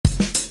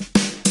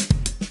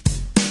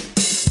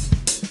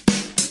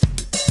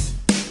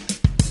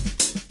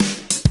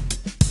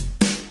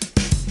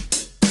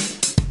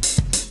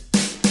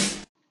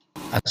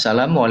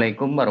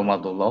Assalamualaikum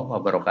warahmatullahi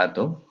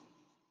wabarakatuh.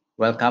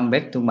 Welcome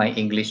back to my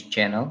English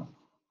channel.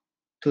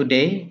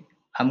 Today,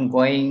 I'm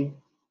going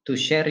to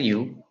share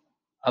you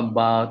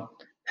about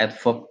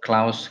adverb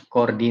clause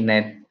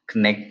coordinate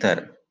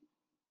connector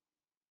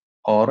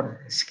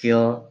or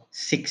skill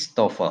 6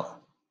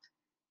 TOEFL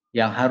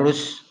yang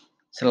harus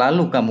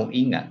selalu kamu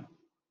ingat.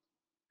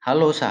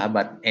 Halo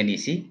sahabat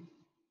NEC,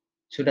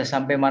 sudah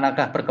sampai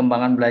manakah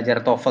perkembangan belajar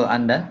TOEFL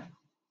Anda?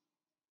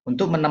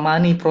 Untuk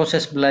menemani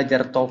proses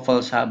belajar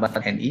TOEFL sahabat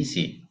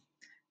NEC,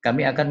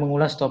 kami akan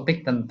mengulas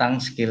topik tentang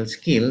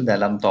skill-skill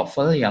dalam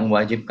TOEFL yang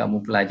wajib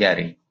kamu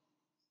pelajari.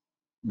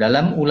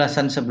 Dalam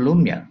ulasan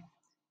sebelumnya,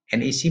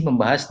 NEC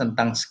membahas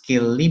tentang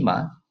skill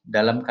 5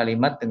 dalam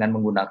kalimat dengan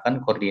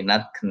menggunakan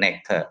koordinat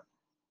connector.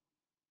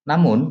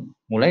 Namun,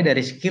 mulai dari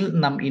skill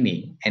 6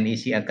 ini,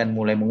 NEC akan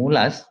mulai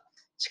mengulas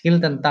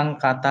skill tentang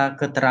kata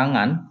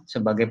keterangan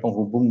sebagai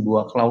penghubung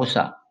dua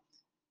klausa,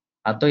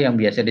 atau yang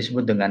biasa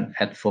disebut dengan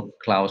adverb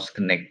clause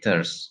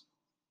connectors.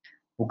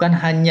 Bukan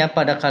hanya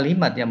pada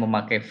kalimat yang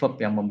memakai verb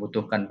yang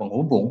membutuhkan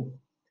penghubung,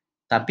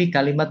 tapi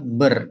kalimat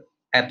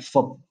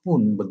ber-adverb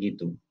pun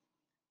begitu.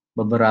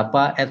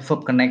 Beberapa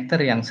adverb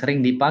connector yang sering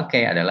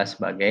dipakai adalah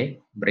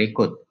sebagai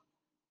berikut.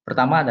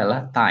 Pertama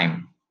adalah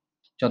time.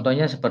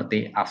 Contohnya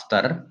seperti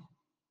after,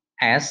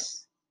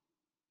 as,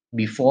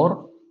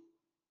 before,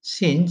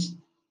 since,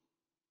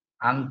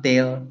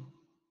 until,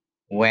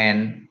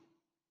 when,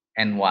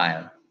 and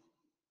while.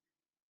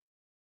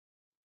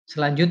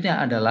 Selanjutnya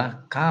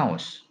adalah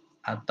cause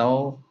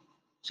atau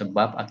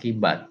sebab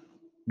akibat.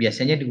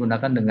 Biasanya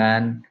digunakan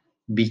dengan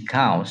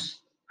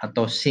because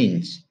atau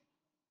since.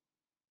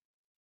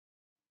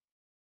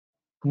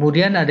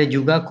 Kemudian ada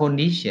juga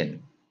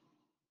condition.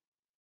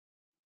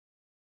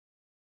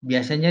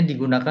 Biasanya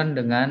digunakan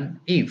dengan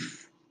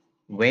if,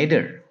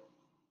 whether.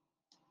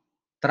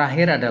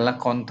 Terakhir adalah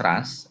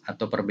kontras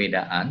atau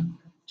perbedaan.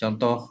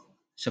 Contoh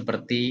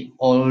seperti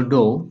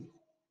although,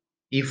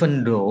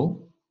 even though,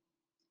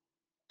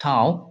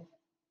 though,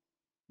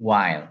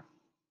 while.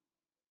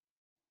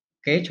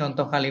 Oke,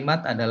 contoh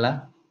kalimat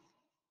adalah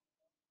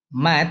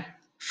Matt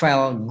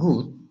felt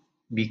good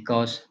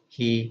because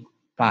he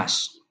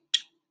passed.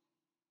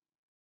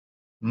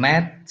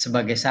 Matt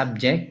sebagai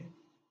subjek,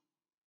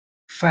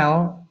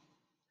 felt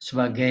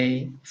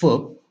sebagai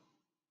verb,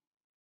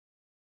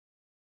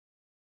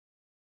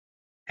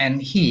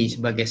 and he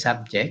sebagai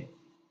subjek,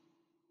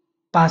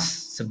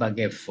 pass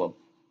sebagai verb.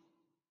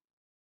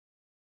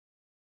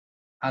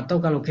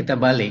 Atau kalau kita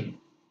balik,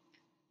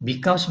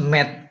 because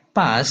Matt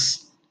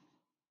passed,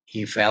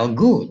 he felt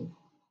good.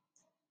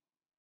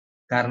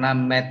 Karena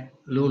Matt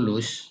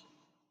lulus,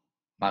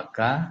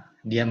 maka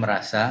dia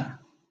merasa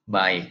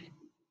baik.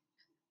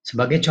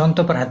 Sebagai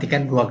contoh,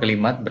 perhatikan dua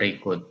kalimat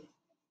berikut.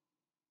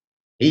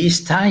 He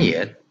is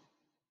tired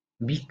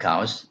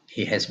because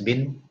he has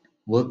been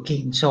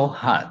working so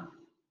hard.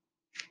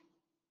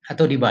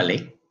 Atau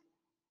dibalik,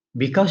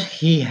 because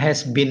he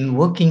has been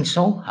working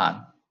so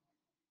hard,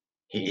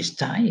 he is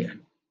tired.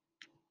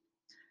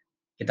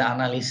 Kita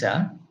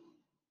analisa,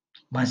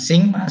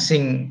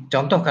 masing-masing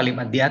contoh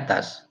kalimat di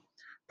atas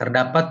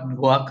terdapat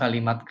dua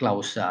kalimat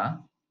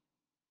klausa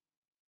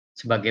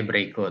sebagai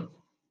berikut.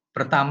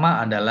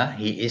 Pertama adalah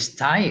he is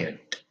tired.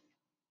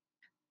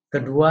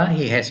 Kedua,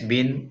 he has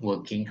been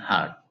working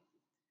hard.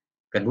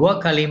 Kedua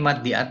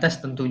kalimat di atas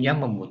tentunya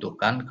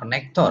membutuhkan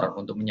konektor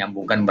untuk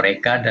menyambungkan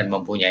mereka dan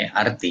mempunyai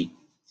arti.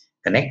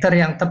 Konektor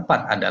yang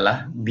tepat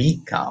adalah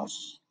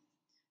because.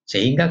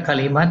 Sehingga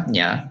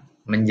kalimatnya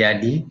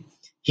menjadi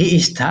he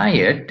is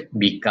tired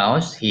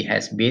because he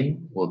has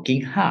been working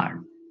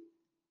hard.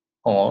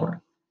 Or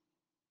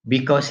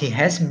because he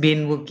has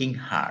been working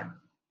hard,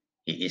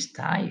 he is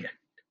tired.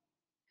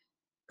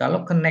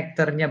 Kalau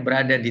konektornya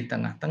berada di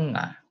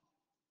tengah-tengah,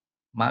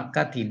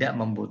 maka tidak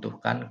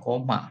membutuhkan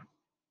koma.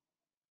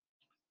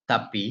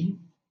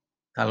 Tapi,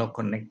 kalau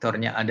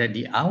konektornya ada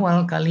di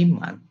awal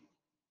kalimat,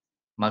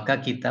 maka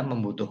kita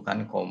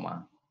membutuhkan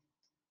koma.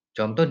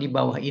 Contoh di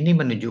bawah ini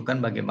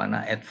menunjukkan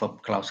bagaimana adverb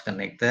clause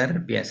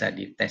connector biasa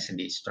dites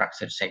di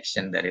structure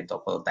section dari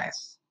TOEFL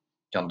test.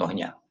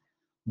 Contohnya,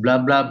 bla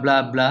bla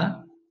bla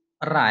bla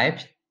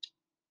arrived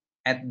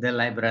at the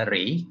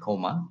library,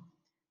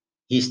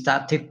 he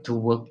started to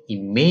work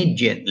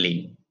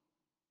immediately.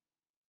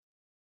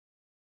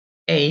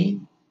 A,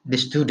 the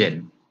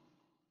student.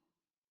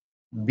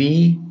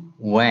 B,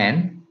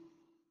 when.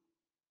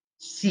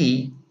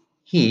 C,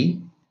 he.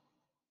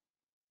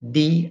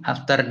 D,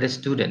 after the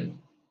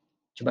student.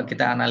 Coba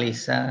kita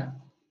analisa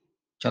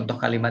contoh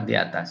kalimat di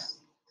atas.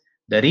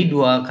 Dari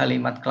dua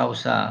kalimat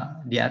klausa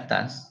di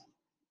atas,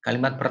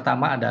 kalimat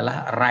pertama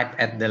adalah arrived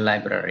at the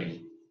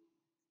library.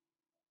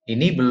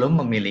 Ini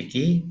belum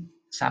memiliki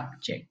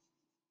subjek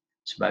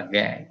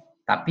sebagai,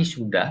 tapi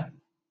sudah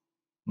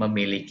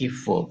memiliki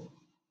verb.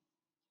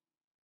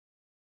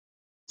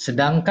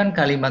 Sedangkan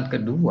kalimat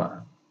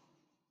kedua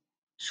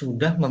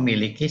sudah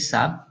memiliki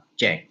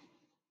subjek,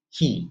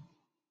 he,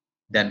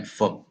 dan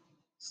verb,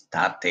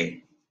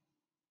 started.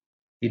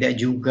 Tidak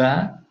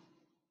juga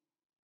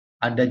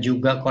ada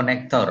juga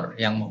konektor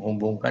yang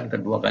menghubungkan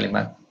kedua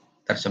kalimat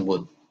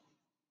tersebut.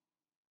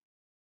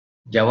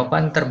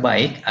 Jawaban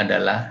terbaik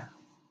adalah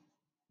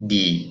D.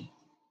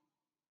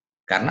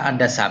 Karena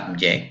ada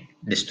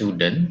subjek, the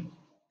student,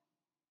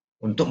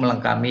 untuk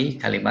melengkapi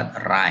kalimat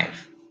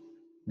arrive,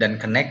 dan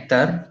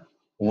connector,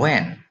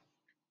 when,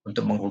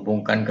 untuk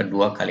menghubungkan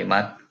kedua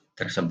kalimat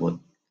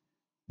tersebut.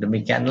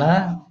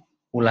 Demikianlah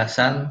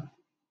ulasan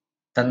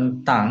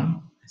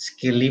tentang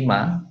skill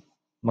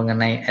 5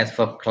 mengenai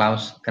adverb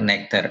clause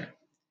connector.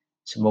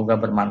 Semoga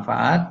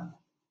bermanfaat.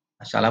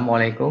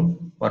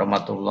 Assalamualaikum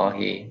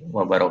warahmatullahi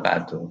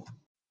wabarakatuh.